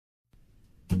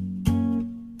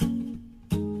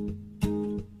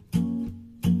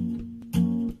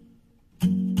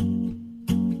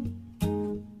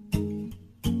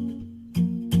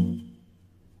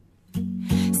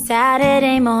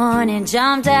Saturday morning,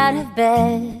 jumped out of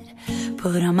bed,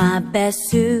 put on my best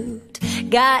suit,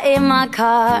 got in my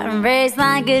car and raced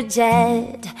like a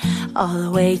jet all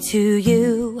the way to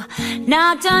you.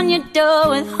 Knocked on your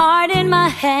door with heart in my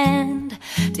hand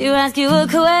to ask you a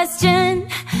question.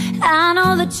 I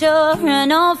know that you're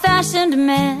an old-fashioned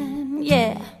man,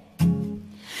 yeah.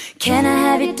 Can I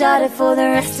have your daughter for the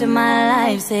rest of my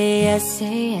life? Say yes,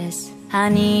 I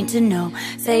need to know.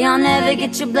 Say I'll never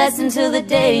get your blessing till the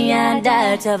day I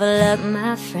die. Tough luck,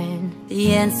 my friend,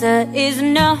 the answer is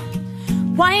no.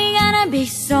 Why you gotta be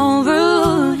so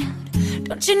rude?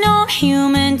 Don't you know I'm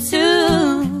human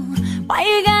too? Why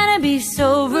you gotta be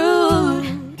so rude?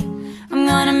 I'm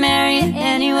gonna marry you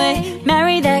anyway.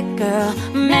 Marry that girl,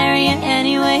 marry you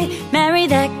anyway. Marry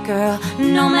that girl,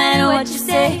 no matter what you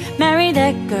say. Marry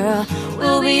that girl,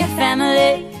 we'll be a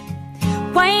family.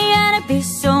 Why you gotta be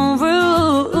so rude?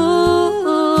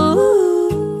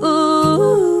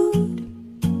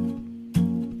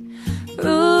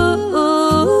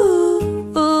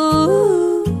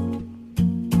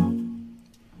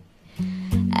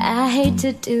 I hate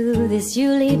to do this,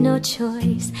 you leave no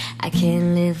choice. I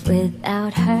can't live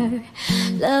without her.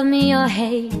 Love me or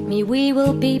hate me, we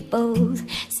will be both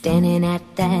standing at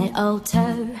that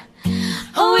altar.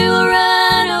 Oh, we will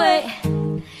run away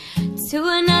to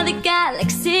another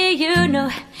galaxy, you know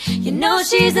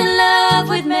she's in love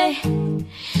with me.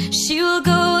 She will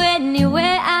go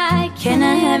anywhere I can. Can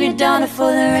I have your daughter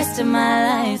for the rest of my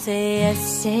life? Say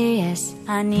yes,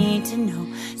 I need to know.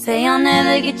 Say I'll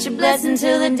never get your blessing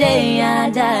till the day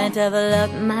I die. Tough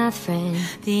luck, my friend,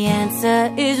 the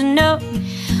answer is no.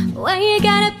 Why you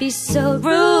gotta be so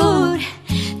rude?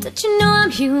 Don't you know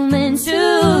I'm human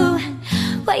too?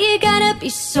 Why you gotta be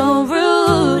so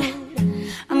rude?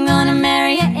 I'm gonna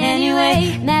marry you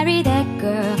anyway. Marry that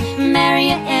girl, marry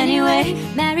you anyway.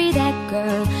 Marry that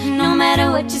girl, no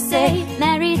matter what you say.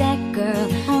 Marry that girl,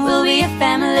 we'll be a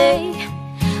family.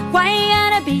 Why you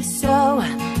gotta be so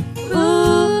rude?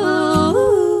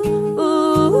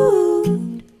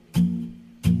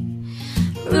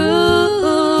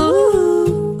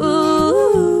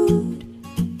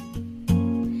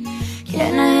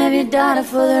 Can I have your daughter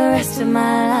for the rest of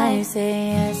my life?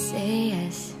 Say yes,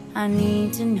 I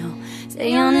need to know.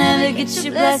 Say I'll never get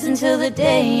your blessing till the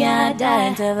day I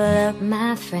die. Tough luck,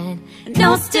 my friend,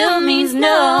 no still means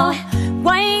no.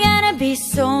 Why you gotta be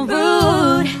so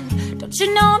rude? Don't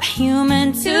you know I'm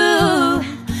human too?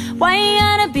 Why you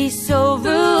gotta be so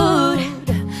rude?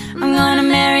 I'm gonna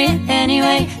marry you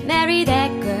anyway. Marry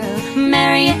that girl,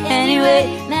 marry you anyway.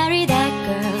 Marry that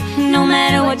girl, no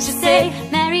matter what you say.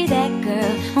 Marry that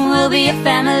girl, we'll be a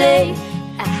family.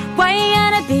 Why you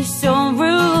gotta be so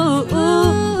rude?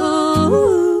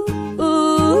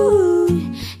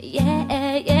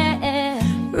 Yeah,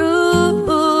 rude.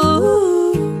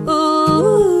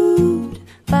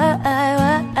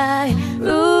 Why,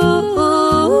 rude?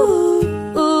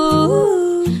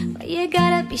 Why you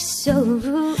gotta be so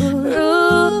rude?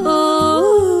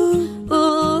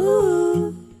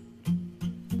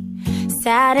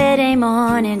 Saturday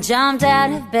morning, jumped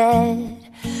out of bed,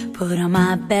 put on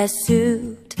my best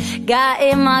suit, got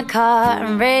in my car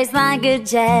and raced like a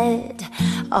jet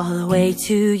all the way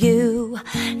to you.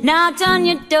 Knocked on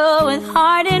your door with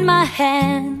heart in my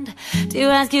hand to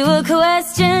ask you a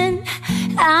question.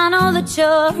 I know that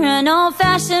you're an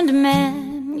old-fashioned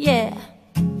man, yeah.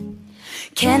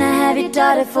 Can I have your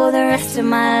daughter for the rest of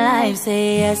my life?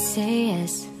 Say yes,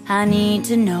 I need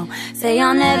to know. Say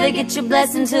I'll never get your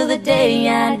blessing till the day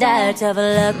I die. Tough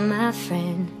luck, my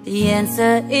friend, the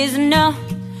answer is no.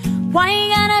 Why you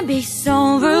gotta be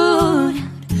so rude?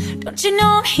 Don't you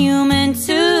know I'm human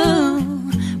too?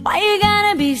 Why you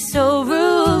gotta be so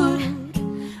rude?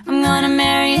 I'm gonna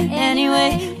marry you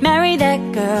anyway. Marry that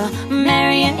girl,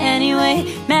 marry you anyway.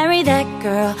 Marry that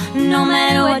girl, no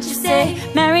matter what you say.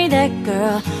 Marry that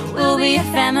girl, we'll be a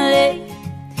family.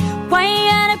 Why you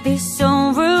gotta be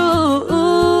so rude?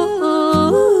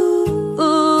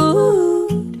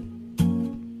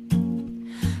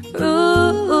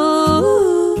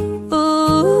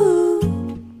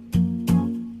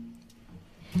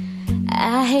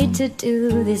 I hate to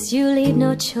do this, you leave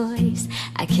no choice.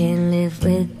 I can't live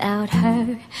without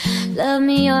her. Love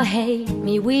me or hate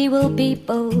me, we will be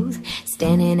both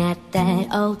standing at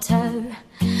that altar.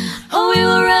 Oh, we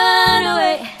will run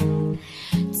away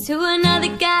to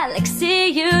another galaxy,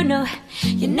 you know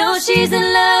she's in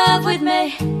love with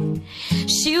me.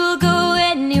 She will go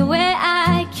anywhere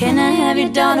I can. Can I have your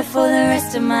daughter for the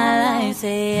rest of my life?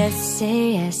 Say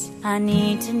yes, I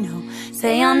need to know.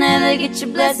 Say I'll never get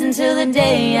your blessing till the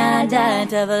day I die.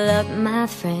 Tough luck, my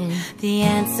friend, the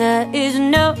answer is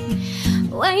no.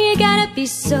 Why you gotta be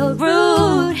so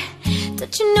rude?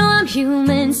 Don't you know I'm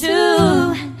human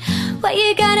too? Why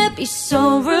you gotta be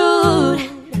so rude?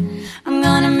 I'm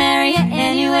gonna marry you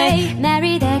anyway.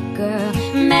 Marry that girl.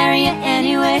 Marry you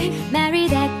anyway. Marry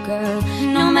that girl.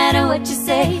 No matter what you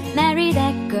say. Marry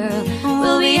that girl.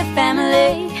 We'll be a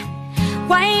family.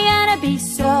 Why you gotta be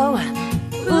so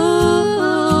rude?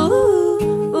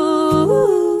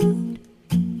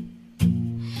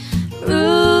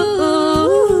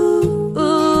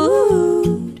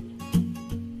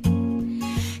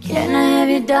 Can I have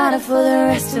your daughter for the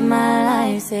rest of my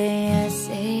life? Say yes,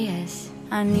 say yes.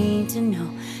 I need to know.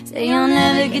 Say you'll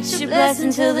never get your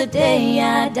blessing till the day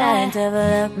I die. Double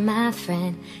up, my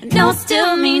friend. No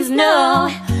still means no.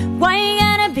 Why you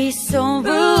gotta be so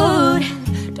rude?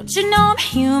 Don't you know I'm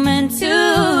human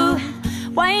too?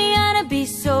 Why you gotta be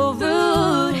so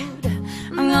rude?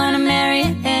 I'm gonna marry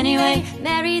you anyway.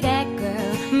 Marry that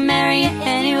girl. Marry you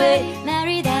anyway.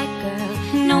 Marry that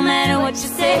girl. No matter what you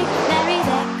say. Marry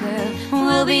that girl.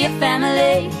 We'll be a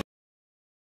family.